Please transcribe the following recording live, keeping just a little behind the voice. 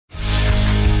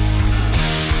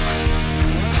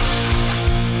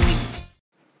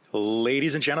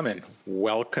Ladies and gentlemen,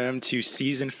 welcome to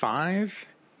Season 5,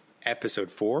 Episode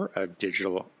 4 of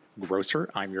Digital Grocer.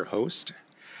 I'm your host,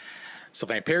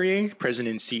 Sylvain Perrier,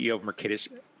 President and CEO of Mercatus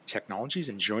Technologies,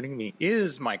 and joining me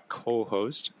is my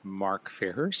co-host, Mark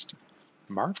Fairhurst.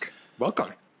 Mark,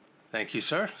 welcome. Thank you,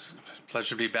 sir.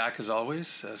 Pleasure to be back as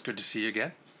always. It's good to see you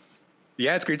again.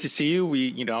 Yeah, it's great to see you. We,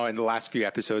 in the last few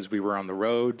episodes, we were on the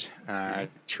road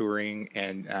touring,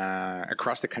 and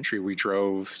across the country, we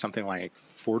drove something like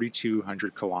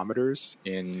 4,200 kilometers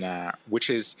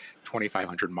which is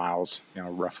 2,500 miles,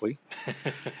 roughly.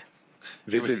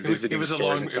 It was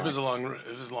a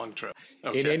long trip.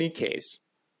 Okay. In any case,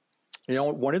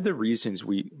 one of the reasons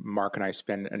Mark and I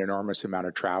spend an enormous amount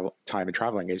of time in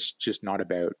traveling is just not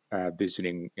about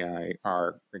visiting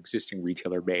our existing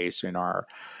retailer base and our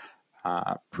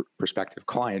prospective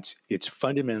clients. It's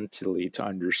fundamentally to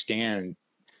understand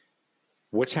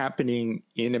what's happening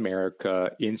in America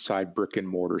inside brick and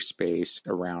mortar space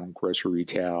around grocery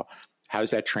retail. How's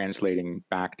that translating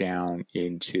back down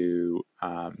into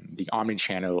the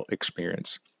omnichannel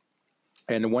experience?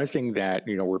 And one thing that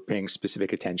we're paying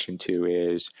specific attention to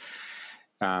is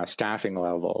staffing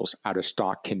levels, out of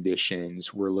stock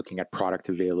conditions. We're looking at product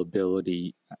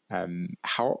availability.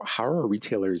 How are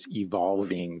retailers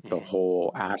evolving the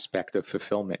whole aspect of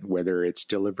fulfillment, whether it's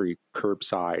delivery,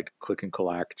 curbside, click and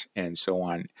collect, and so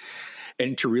on,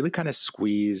 and to really kind of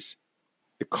squeeze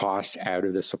the costs out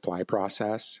of the supply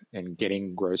process and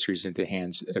getting groceries into the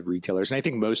hands of retailers. And I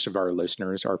think most of our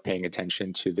listeners are paying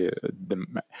attention to the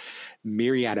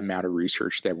myriad amount of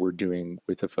research that we're doing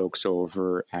with the folks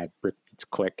over at Brick Beats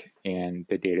Click and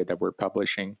the data that we're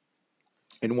publishing.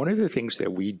 And one of the things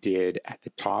that we did at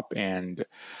the top end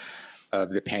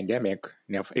of the pandemic,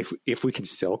 now if we can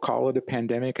still call it a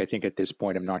pandemic, I think at this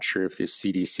point, I'm not sure if the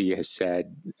CDC has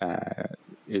said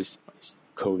is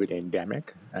COVID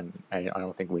endemic, and I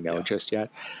don't think we know it just yet.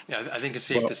 Yeah, I think it's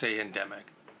safe to say endemic.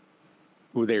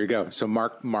 Well, there you go. So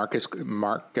Mark has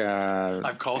trumped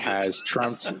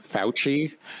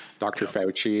Fauci, Dr.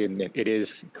 Fauci, and it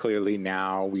is clearly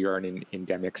now we are in an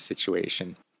endemic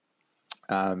situation.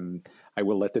 I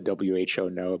will let the WHO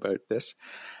know about this.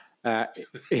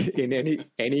 In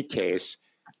any case,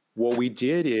 what we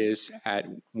did is at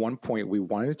one point we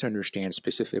wanted to understand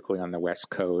specifically on the West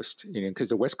Coast, because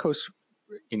the West Coast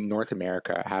in North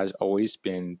America has always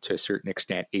been, to a certain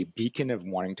extent, a beacon of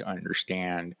wanting to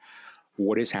understand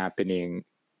what is happening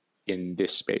in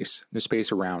this space, the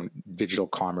space around digital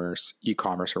commerce,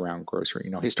 e-commerce around grocery.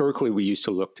 Historically, we used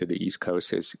to look to the East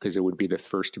Coast because it would be the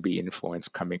first to be influence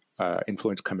coming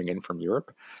in from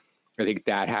Europe. I think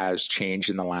that has changed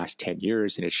in the last 10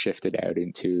 years, and it's shifted out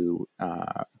into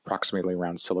approximately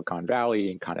around Silicon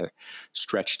Valley and kind of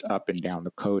stretched up and down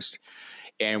the coast.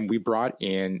 And we brought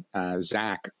in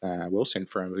Zach Wilson,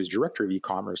 who's director of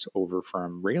e-commerce over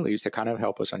from Raley's, to kind of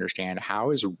help us understand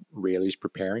how is Raley's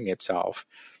preparing itself,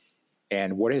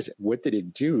 and what did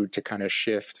it do to kind of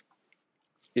shift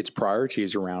its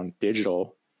priorities around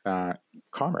digital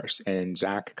commerce. And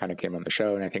Zach kind of came on the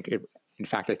show, and I think it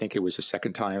was the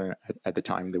second time at the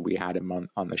time that we had him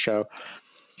on the show.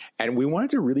 And we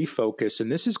wanted to really focus,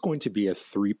 and this is going to be a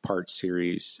 3-part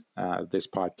series, this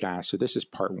podcast. So this is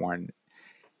part 1.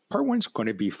 Part 1 is going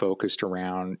to be focused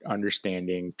around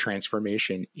understanding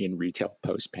transformation in retail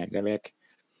post-pandemic.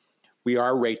 We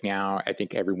are right now, I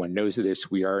think everyone knows this,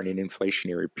 we are in an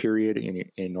inflationary period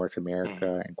in North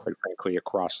America and quite frankly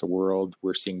across the world.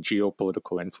 We're seeing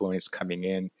geopolitical influence coming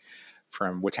in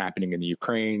from what's happening in the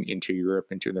Ukraine into Europe,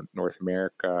 into North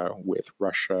America, with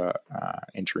Russia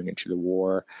entering into the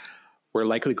war. We're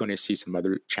likely going to see some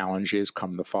other challenges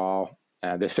come the fall.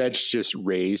 The Fed's just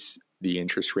raised the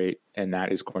interest rate, and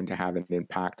that is going to have an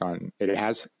impact on, it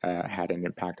has had an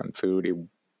impact on food. It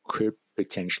could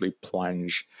potentially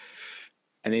plunge.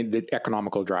 I think the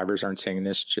economical drivers aren't saying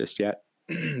this just yet,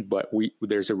 but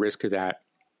there's a risk that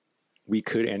we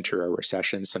could enter a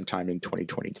recession sometime in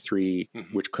 2023,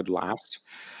 which could last.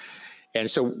 And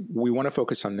so we want to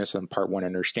focus on this on part 1,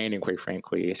 understanding, quite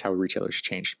frankly, is how retailers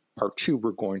change. Part 2,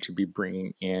 we're going to be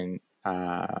bringing in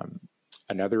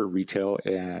another retail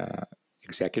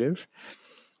executive.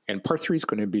 And part 3 is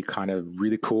going to be kind of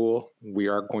really cool. We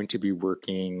are going to be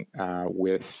working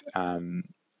with a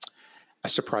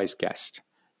surprise guest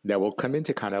that will come in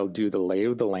to kind of do the lay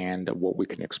of the land of what we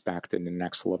can expect in the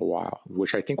next little while,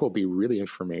 which I think will be really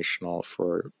informational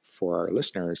for our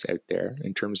listeners out there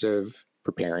in terms of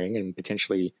preparing and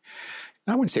potentially,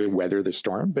 I wouldn't say weather the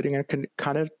storm, but it can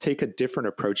kind of take a different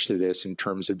approach to this in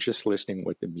terms of just listening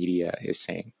what the media is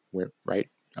saying, right?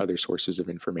 Other sources of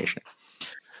information.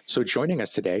 So joining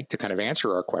us today to kind of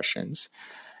answer our questions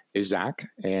is Zach.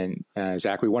 And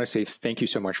Zach, we want to say thank you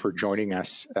so much for joining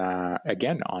us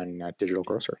again on Digital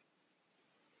Grocer.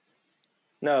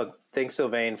 No, thanks,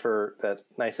 Sylvain, for that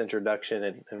nice introduction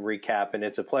and recap. And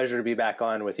it's a pleasure to be back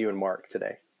on with you and Mark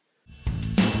today.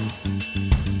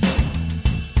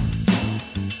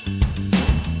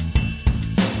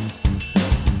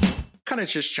 Kind of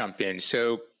just jump in.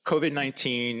 So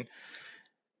COVID-19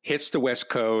 hits the West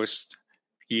Coast,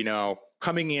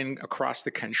 coming in across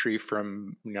the country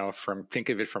from think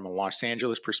of it from a Los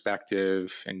Angeles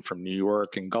perspective and from New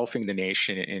York, engulfing the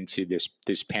nation into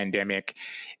this pandemic.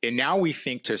 And now we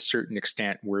think to a certain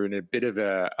extent, we're in a bit of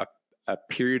a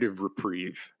period of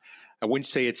reprieve. I wouldn't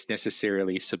say it's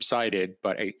necessarily subsided,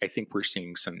 but I think we're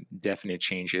seeing some definite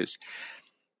changes.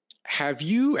 Have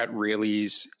you at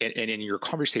Raley's and in your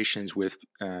conversations with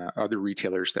other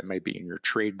retailers that might be in your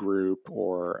trade group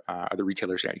or other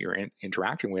retailers that you're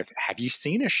interacting with, have you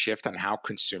seen a shift on how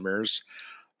consumers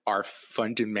are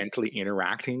fundamentally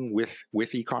interacting with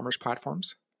e-commerce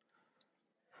platforms?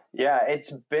 Yeah,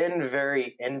 it's been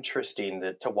very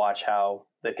interesting to watch how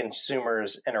the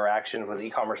consumers' interaction with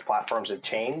e-commerce platforms have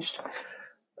changed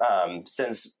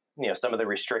since some of the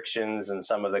restrictions and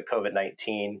some of the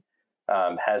COVID-19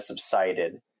 has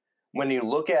subsided. When you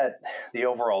look at the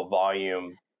overall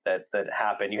volume that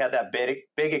happened, you had that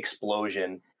big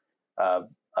explosion of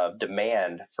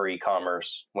demand for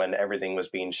e-commerce when everything was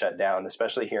being shut down,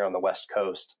 especially here on the West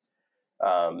Coast.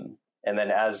 And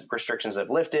then as restrictions have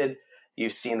lifted,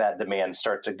 you've seen that demand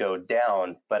start to go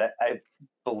down. But I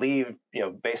believe,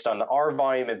 based on our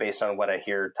volume and based on what I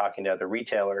hear talking to other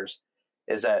retailers,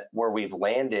 is that where we've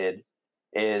landed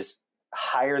is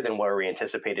higher than where we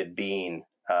anticipated being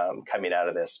coming out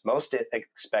of this. Most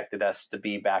expected us to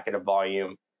be back at a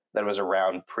volume that was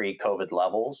around pre-COVID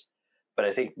levels, but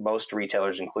I think most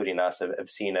retailers, including us, have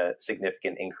seen a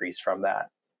significant increase from that.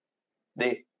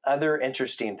 The other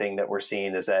interesting thing that we're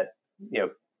seeing is that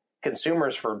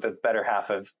consumers for the better half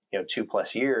of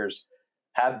 2+ years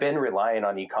have been relying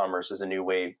on e-commerce as a new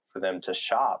way for them to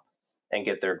shop and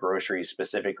get their groceries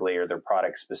specifically or their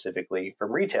products specifically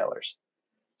from retailers.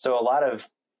 So a lot of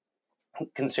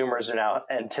consumers now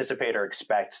anticipate or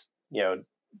expect,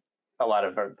 a lot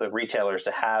of the retailers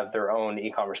to have their own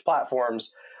e-commerce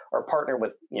platforms or partner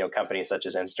with, companies such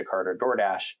as Instacart or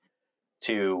DoorDash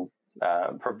to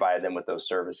provide them with those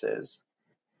services.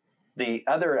 The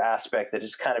other aspect that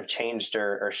has kind of changed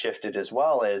or shifted as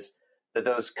well is that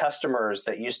those customers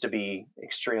that used to be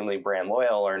extremely brand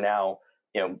loyal are now,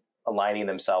 aligning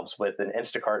themselves with an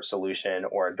Instacart solution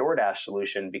or a DoorDash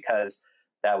solution because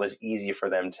that was easy for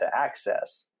them to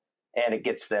access. And it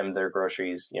gets them their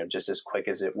groceries, just as quick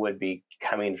as it would be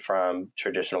coming from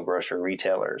traditional grocery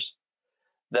retailers.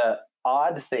 The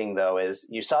odd thing, though, is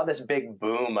you saw this big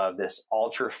boom of this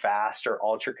ultra fast or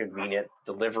ultra convenient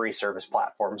delivery service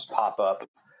platforms pop up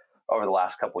over the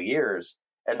last couple of years,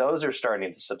 and those are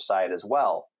starting to subside as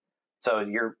well. So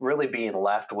you're really being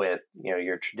left with,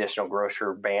 your traditional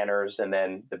grocery banners and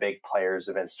then the big players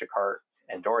of Instacart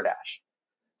and DoorDash.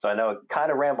 So I know it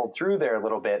kind of rambled through there a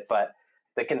little bit, but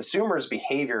the consumer's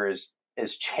behavior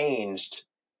is changed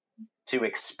to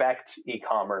expect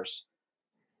e-commerce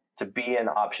to be an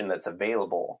option that's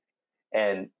available.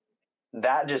 And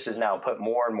that just has now put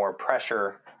more and more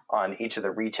pressure on each of the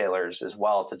retailers as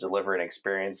well to deliver an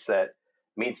experience that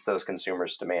meets those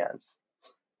consumers' demands.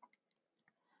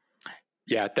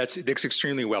 Yeah, that's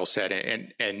extremely well said.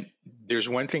 And there's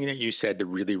one thing that you said that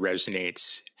really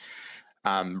resonates,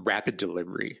 rapid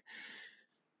delivery.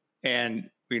 And,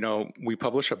 we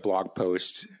publish a blog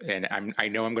post, and I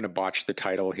know I'm going to botch the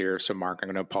title here. So, Mark, I'm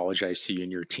going to apologize to you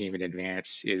and your team in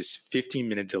advance. Is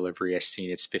 15-minute delivery as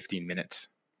seen as 15 minutes?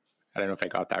 I don't know if I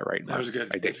got that right. That was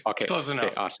good. I did. Okay. Close enough.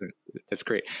 Okay, awesome. That's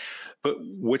great. But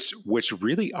what's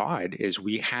really odd is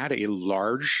we had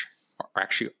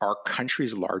our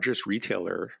country's largest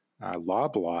retailer,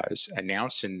 Loblaws,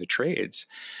 announced in the trades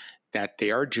that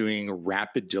they are doing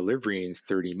rapid delivery in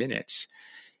 30 minutes.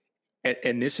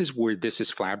 And this is where this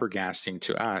is flabbergasting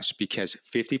to us, because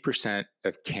 50%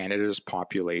 of Canada's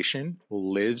population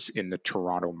lives in the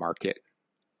Toronto market.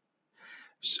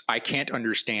 So I can't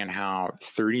understand how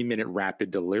 30-minute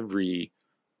rapid delivery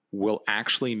will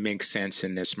actually make sense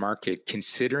in this market,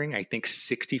 considering I think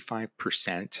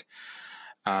 65%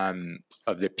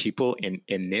 of the people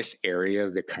in this area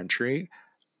of the country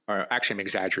are actually, I'm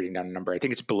exaggerating that number. I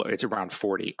think it's around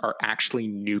 40 are actually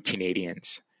new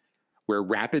Canadians, where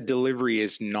rapid delivery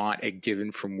is not a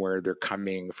given from where they're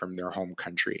coming from their home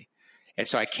country. And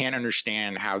so I can't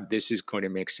understand how this is going to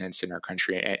make sense in our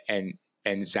country.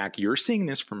 And Zach, you're seeing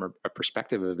this from a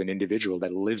perspective of an individual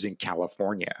that lives in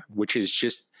California, which is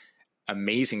just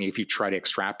amazing if you try to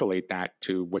extrapolate that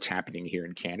to what's happening here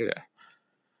in Canada.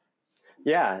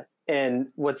 Yeah. And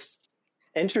what's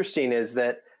interesting is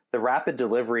that the rapid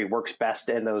delivery works best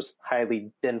in those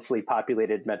highly densely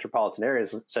populated metropolitan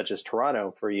areas, such as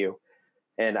Toronto for you.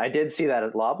 And I did see that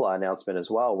at Loblaw announcement as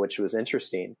well, which was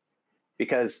interesting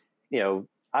because,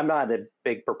 I'm not a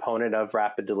big proponent of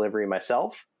rapid delivery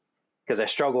myself because I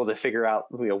struggle to figure out,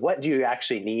 what do you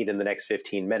actually need in the next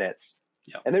 15 minutes?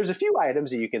 Yep. And there's a few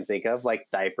items that you can think of, like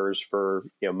diapers for,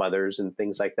 mothers and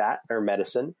things like that, or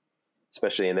medicine,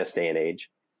 especially in this day and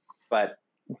age. But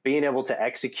being able to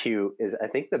execute is, I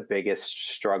think, the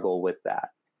biggest struggle with that.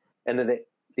 And then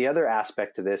the other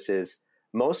aspect to this is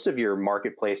most of your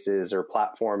marketplaces or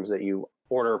platforms that you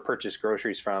order or purchase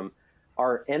groceries from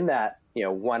are in that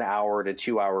 1 hour to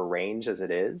 2 hour range as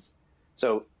it is.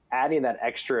 So adding that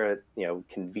extra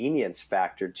convenience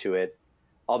factor to it,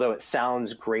 although it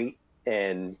sounds great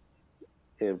and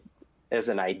as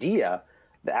an idea,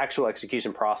 the actual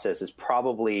execution process is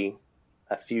probably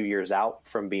a few years out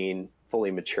from being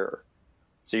fully mature.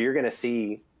 So you're going to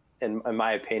see, in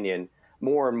my opinion,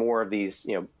 more and more of these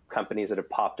companies that have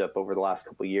popped up over the last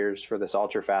couple of years for this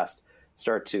ultra fast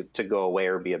start to go away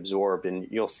or be absorbed. And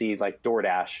you'll see like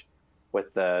DoorDash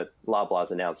with the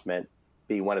Loblaw's announcement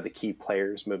be one of the key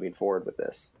players moving forward with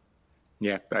this.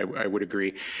 Yeah, I would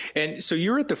agree. And so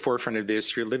you're at the forefront of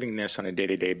this. You're living this on a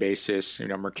day-to-day basis.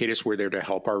 Mercatus, we're there to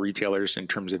help our retailers in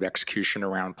terms of execution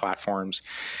around platforms.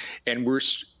 And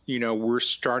we're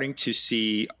starting to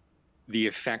see the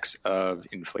effects of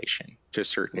inflation to a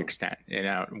certain extent.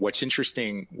 And what's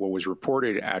interesting, what was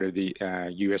reported out of the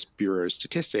U.S. Bureau of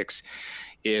Statistics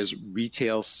is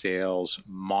retail sales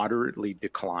moderately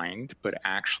declined, but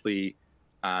actually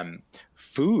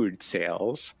food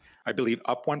sales, I believe,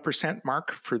 up 1%,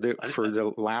 Mark, for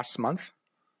the last month.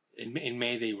 In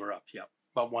May, they were up, yeah.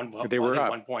 About they were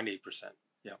up 1.8%.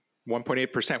 Yeah.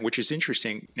 1.8%, which is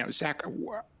interesting. Now, Zach,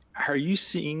 are you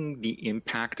seeing the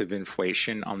impact of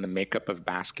inflation on the makeup of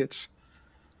baskets?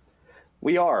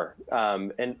 We are.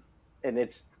 And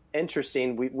it's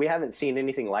interesting. We haven't seen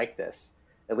anything like this.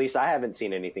 At least I haven't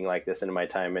seen anything like this in my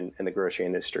time in the grocery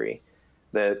industry.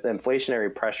 The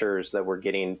inflationary pressures that we're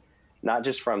getting, not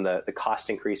just from the cost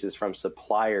increases from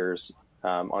suppliers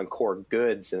on core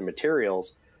goods and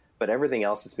materials, but everything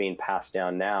else that's being passed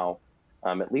down now,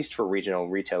 at least for regional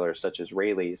retailers such as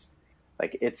Raley's,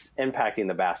 like it's impacting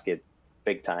the basket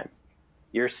big time.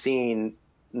 You're seeing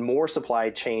more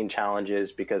supply chain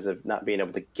challenges because of not being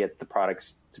able to get the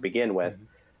products to begin with. Mm-hmm.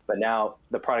 But now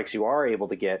the products you are able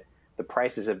to get, the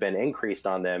prices have been increased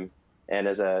on them. And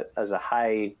as a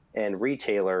high end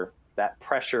retailer, that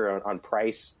pressure on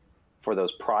price for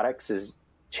those products is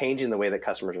changing the way that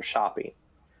customers are shopping.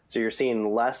 So you're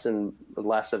seeing less and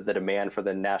less of the demand for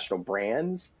the national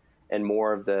brands and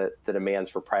more of the demands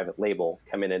for private label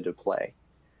coming into play.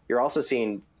 You're also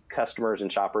seeing customers and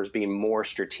shoppers being more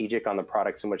strategic on the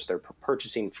products in which they're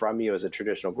purchasing from you as a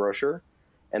traditional grocer,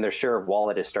 and their share of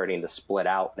wallet is starting to split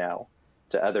out now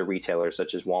to other retailers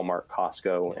such as Walmart,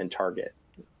 Costco, and Target.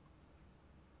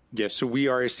 Yeah, so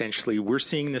we're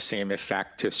seeing the same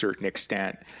effect to a certain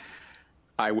extent.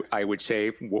 I would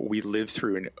say what we lived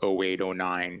through in 08,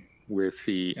 09 with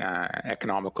the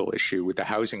economical issue, with the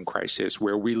housing crisis,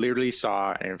 where we literally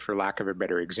saw, and for lack of a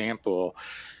better example,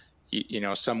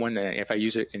 someone that, if I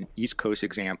use an East Coast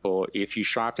example, if you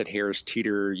shopped at Harris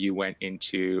Teeter, you went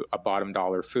into a bottom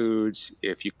dollar foods.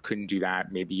 If you couldn't do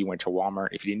that, maybe you went to Walmart.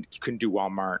 If you couldn't do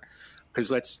Walmart,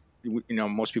 because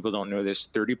most people don't know this,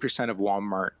 30% of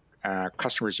Walmart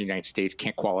customers in the United States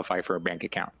can't qualify for a bank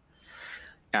account.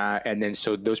 And then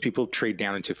so those people trade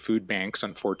down into food banks,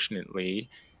 unfortunately.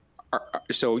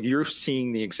 So you're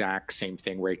seeing the exact same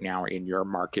thing right now in your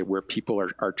market where people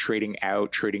are trading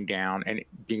out, trading down, and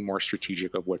being more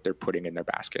strategic of what they're putting in their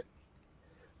basket.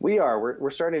 We are. We're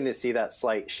starting to see that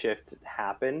slight shift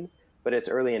happen, but it's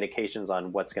early indications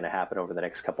on what's going to happen over the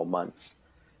next couple months.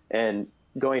 And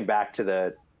going back to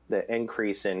the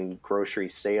increase in grocery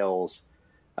sales,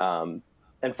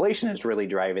 inflation is really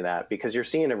driving that because you're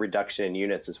seeing a reduction in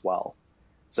units as well.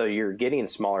 So you're getting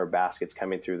smaller baskets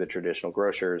coming through the traditional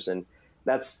grocers, and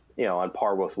that's on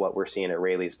par with what we're seeing at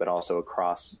Raley's, but also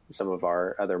across some of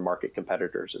our other market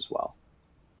competitors as well.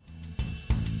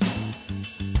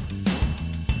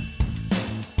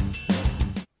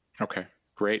 Okay,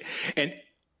 great. And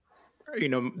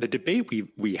the debate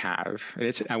we have,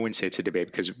 and I wouldn't say it's a debate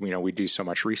because we do so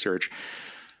much research.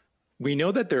 We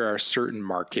know that there are certain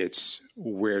markets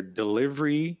where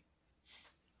delivery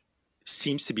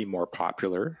seems to be more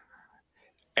popular,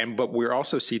 but we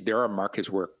also see there are markets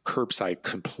where curbside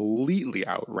completely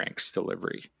outranks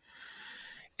delivery.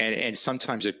 and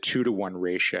sometimes a 2-to-1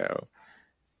 ratio.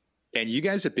 And you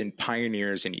guys have been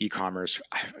pioneers in e-commerce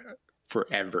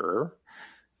forever.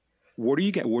 What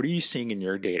are you seeing in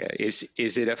your data? Is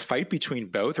it a fight between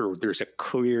both, or there's a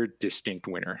clear, distinct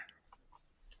winner?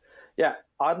 Yeah,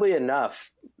 oddly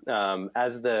enough,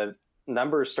 as the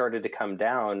numbers started to come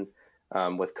down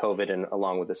with COVID and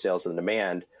along with the sales and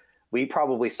demand, we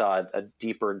probably saw a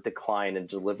deeper decline in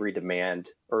delivery demand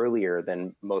earlier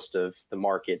than most of the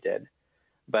market did.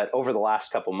 But over the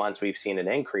last couple months, we've seen an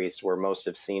increase where most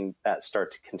have seen that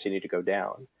start to continue to go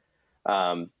down.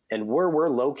 And where we're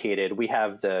located, we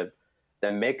have the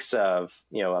mix of,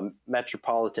 a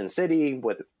metropolitan city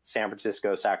with San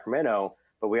Francisco, Sacramento,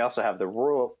 but we also have the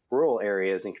rural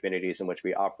areas and communities in which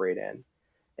we operate in.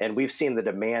 And we've seen the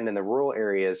demand in the rural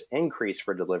areas increase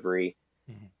for delivery,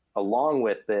 along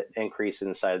with the increase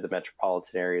inside of the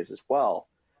metropolitan areas as well,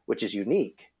 which is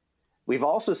unique. We've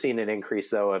also seen an increase,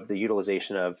 though, of the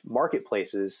utilization of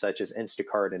marketplaces such as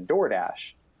Instacart and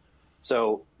DoorDash.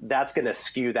 So that's going to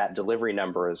skew that delivery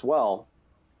number as well,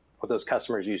 with those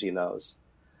customers using those.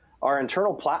 Our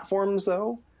internal platforms,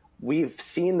 though, we've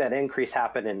seen that increase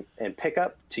happen in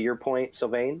pickup, to your point,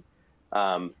 Sylvain.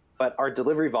 But our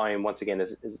delivery volume, once again,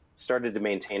 has started to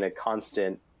maintain a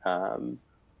constant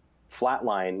flat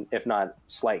line, if not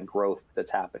slight growth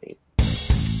that's happening.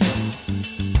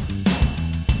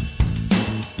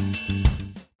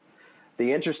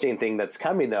 The interesting thing that's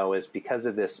coming, though, is because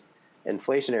of this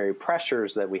inflationary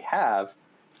pressures that we have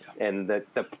and the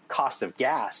cost of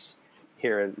gas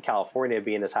here in California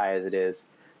being as high as it is,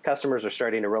 customers are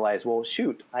starting to realize, well,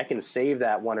 shoot, I can save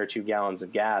that 1 or 2 gallons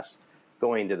of gas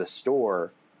going to the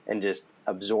store and just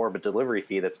absorb a delivery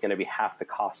fee that's going to be half the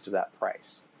cost of that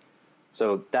price.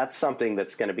 So that's something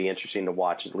that's going to be interesting to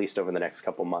watch, at least over the next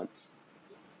couple months.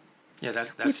 Yeah,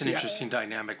 that's an interesting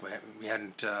dynamic. We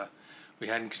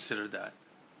hadn't considered that.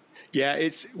 Yeah,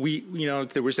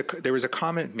 there was a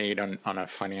comment made on a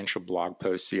financial blog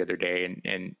post the other day,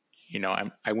 and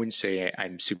I wouldn't say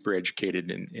I'm super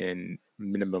educated in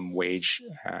minimum wage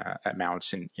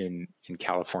amounts in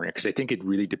California, because I think it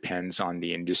really depends on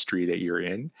the industry that you're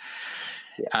in.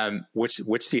 Yeah.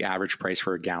 What's the average price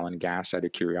for a gallon of gas, out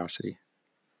of curiosity?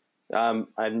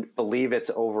 I believe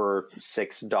it's over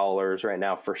 $6 right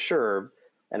now for sure.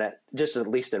 And at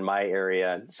least in my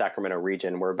area, Sacramento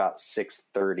region, we're about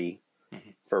 $6.30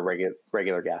 for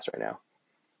regular gas right now.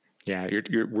 Yeah,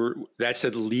 that's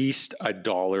at least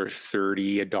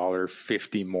 $1.30,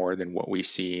 $1.50 more than what we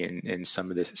see in some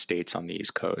of the states on the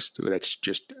East Coast. That's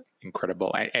just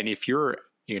incredible. And if you're,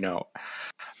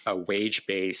 a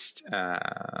wage-based,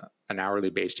 an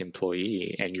hourly-based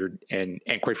employee, and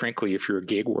quite frankly, if you're a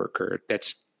gig worker,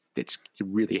 it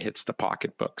really hits the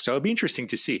pocketbook. So it'll be interesting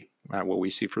to see what we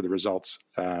see for the results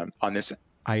on this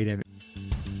item.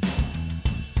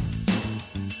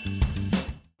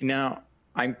 Now,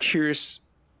 I'm curious,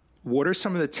 what are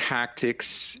some of the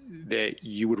tactics that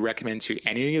you would recommend to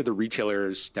any of the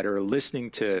retailers that are listening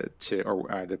to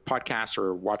the podcast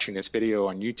or watching this video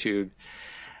on YouTube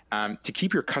to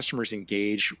keep your customers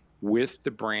engaged with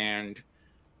the brand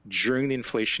during the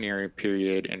inflationary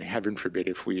period, and heaven forbid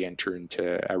if we enter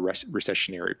into a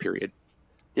recessionary period?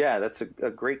 Yeah, that's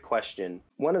a great question.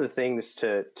 One of the things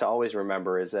to always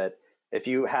remember is that if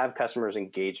you have customers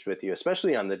engaged with you,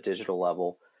 especially on the digital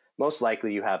level, most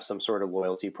likely you have some sort of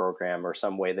loyalty program or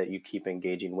some way that you keep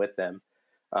engaging with them.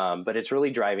 But it's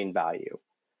really driving value.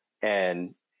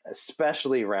 And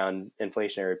especially around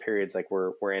inflationary periods like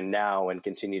we're in now and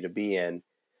continue to be in,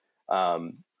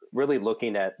 really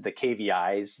looking at the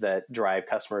KVIs that drive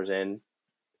customers in,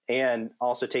 and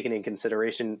also taking into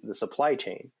consideration the supply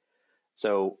chain.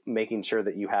 So making sure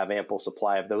that you have ample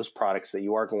supply of those products that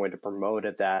you are going to promote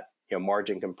at that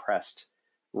margin compressed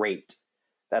rate.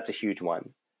 That's a huge one.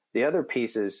 The other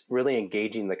piece is really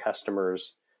engaging the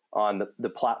customers on the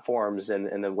platforms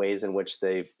and the ways in which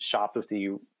they've shopped with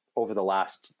you over the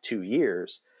last 2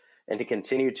 years, and to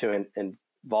continue to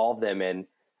involve them in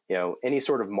any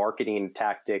sort of marketing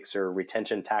tactics or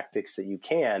retention tactics that you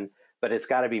can, but it's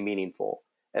got to be meaningful.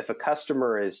 If a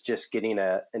customer is just getting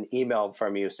an email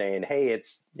from you saying, hey,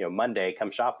 it's Monday,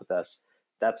 come shop with us,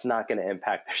 that's not going to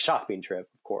impact their shopping trip,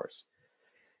 of course.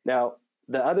 Now,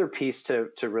 the other piece to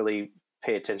really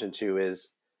pay attention to is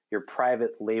your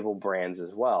private label brands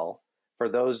as well. For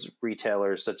those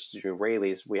retailers such as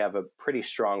Raley's, we have a pretty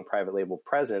strong private label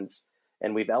presence,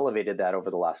 and we've elevated that over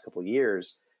the last couple of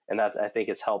years. And that, I think,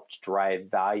 has helped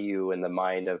drive value in the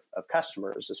mind of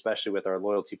customers, especially with our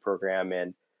loyalty program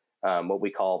and what we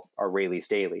call our Raley's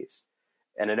Dailies.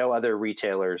 And I know other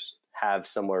retailers have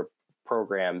similar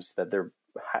programs that they're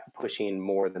pushing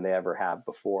more than they ever have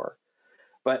before.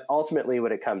 But ultimately,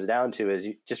 what it comes down to is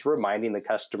just reminding the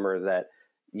customer that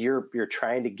you're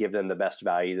trying to give them the best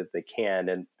value that they can,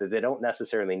 and that they don't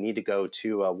necessarily need to go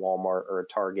to a Walmart or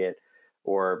a Target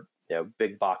or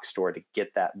big box store to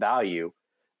get that value,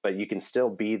 but you can still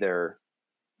be their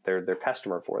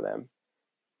customer for them.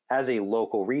 As a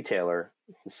local retailer,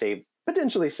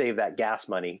 potentially save that gas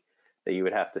money that you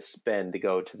would have to spend to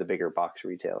go to the bigger box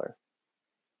retailer.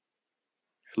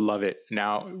 Love it.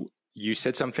 Now, you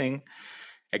said something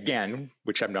again,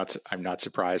 which I'm not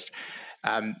surprised.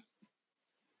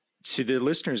 To the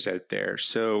listeners out there,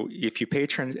 so if you pay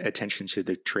attention to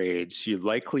the trades, you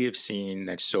likely have seen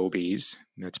that Sobeys,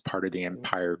 that's part of the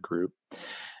Empire Group,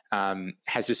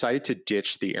 has decided to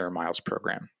ditch the Air Miles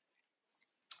program.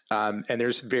 And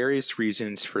there's various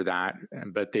reasons for that,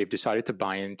 but they've decided to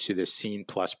buy into the Scene+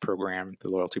 program, the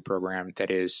loyalty program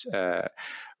that is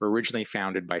originally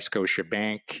founded by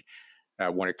Scotiabank,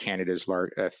 one of Canada's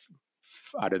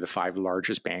out of the 5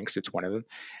 largest banks. It's one of them.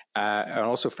 And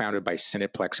also founded by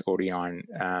Cineplex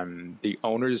Odeon. The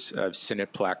owners of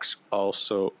Cineplex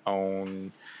also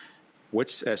own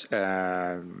what's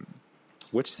the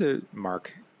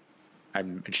mark?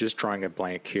 I'm just drawing a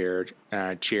blank here.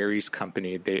 Jerry's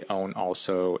company. They own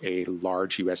also a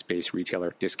large U.S.-based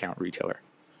retailer, discount retailer.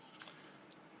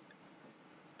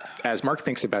 As Mark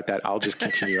thinks about that, I'll just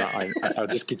continue. I'll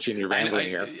just continue rambling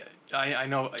here. I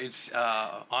know it's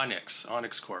Onyx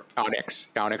Corp. Onyx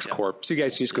Corp. So you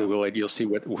guys just Google it, you'll see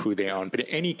who they own. But in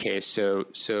any case, so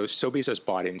Sobeys has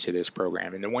bought into this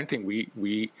program, and the one thing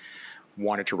we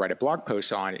wanted to write a blog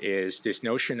post on is this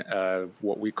notion of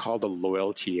what we call the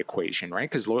loyalty equation, right?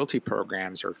 Because loyalty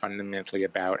programs are fundamentally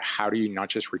about how do you not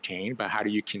just retain, but how do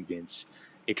you convince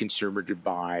a consumer to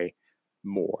buy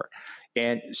more?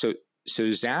 And so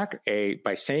Zach,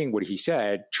 by saying what he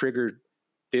said, triggered.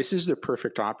 This is the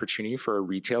perfect opportunity for a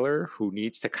retailer who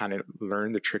needs to kind of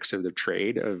learn the tricks of the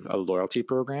trade of a loyalty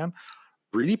program.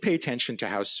 Really pay attention to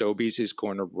how Sobeys is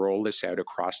going to roll this out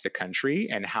across the country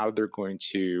and how they're going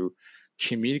to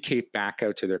communicate back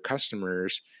out to their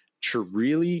customers to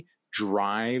really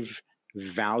drive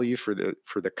value for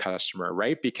the customer,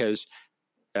 right? Because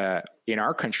in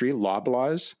our country,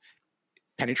 Loblaw's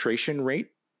penetration rate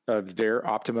of their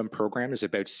optimum program is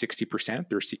about 60%.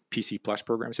 Their PC Plus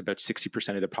program is about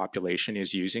 60% of the population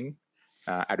is using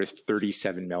out of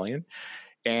 37 million.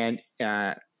 And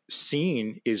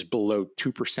Scene is below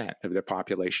 2% of the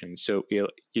population. So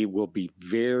it will be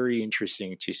very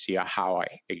interesting to see how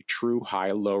a true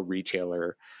high-low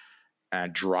retailer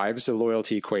drives the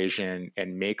loyalty equation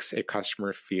and makes a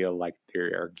customer feel like they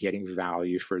are getting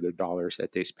value for the dollars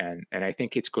that they spend. And I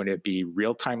think it's going to be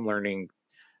real-time learning,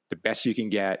 the best you can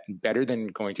get, better than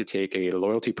going to take a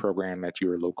loyalty program at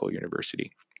your local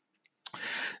university.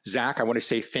 Zach, I want to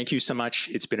say thank you so much.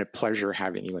 It's been a pleasure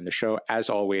having you on the show. As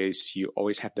always, you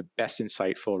always have the best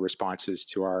insightful responses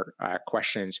to our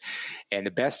questions. And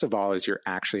the best of all is you're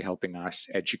actually helping us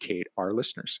educate our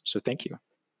listeners. So thank you.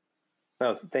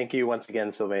 No, thank you once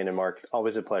again, Sylvain and Mark.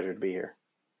 Always a pleasure to be here.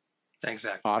 Thanks,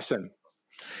 Zach. Awesome.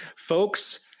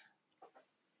 Folks,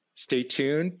 stay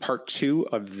tuned. Part 2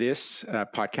 of this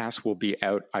podcast will be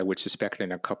out, I would suspect,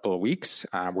 in a couple of weeks.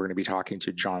 We're going to be talking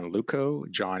to John Luco.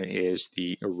 John is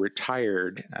the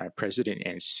retired president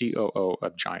and COO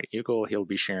of Giant Eagle. He'll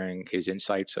be sharing his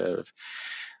insights of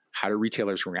how do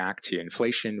retailers react to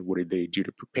inflation? What do they do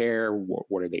to prepare?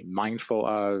 What are they mindful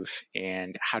of?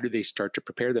 And how do they start to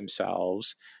prepare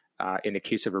themselves in the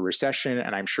case of a recession?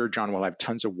 And I'm sure John will have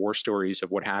tons of war stories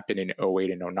of what happened in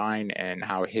 08 and 09 and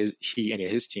how he and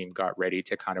his team got ready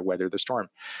to kind of weather the storm.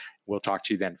 We'll talk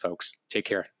to you then, folks. Take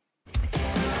care.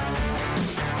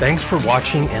 Thanks for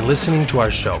watching and listening to our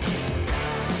show.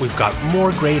 We've got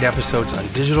more great episodes on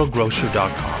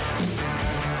digitalgrocer.com.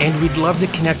 And we'd love to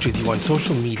connect with you on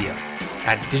social media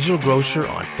at Digital Grocer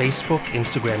on Facebook,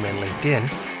 Instagram, and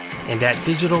LinkedIn, and at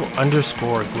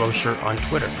digital_grocer on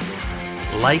Twitter.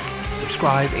 Like,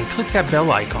 subscribe, and click that bell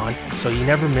icon so you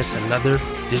never miss another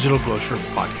Digital Grocer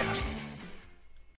podcast.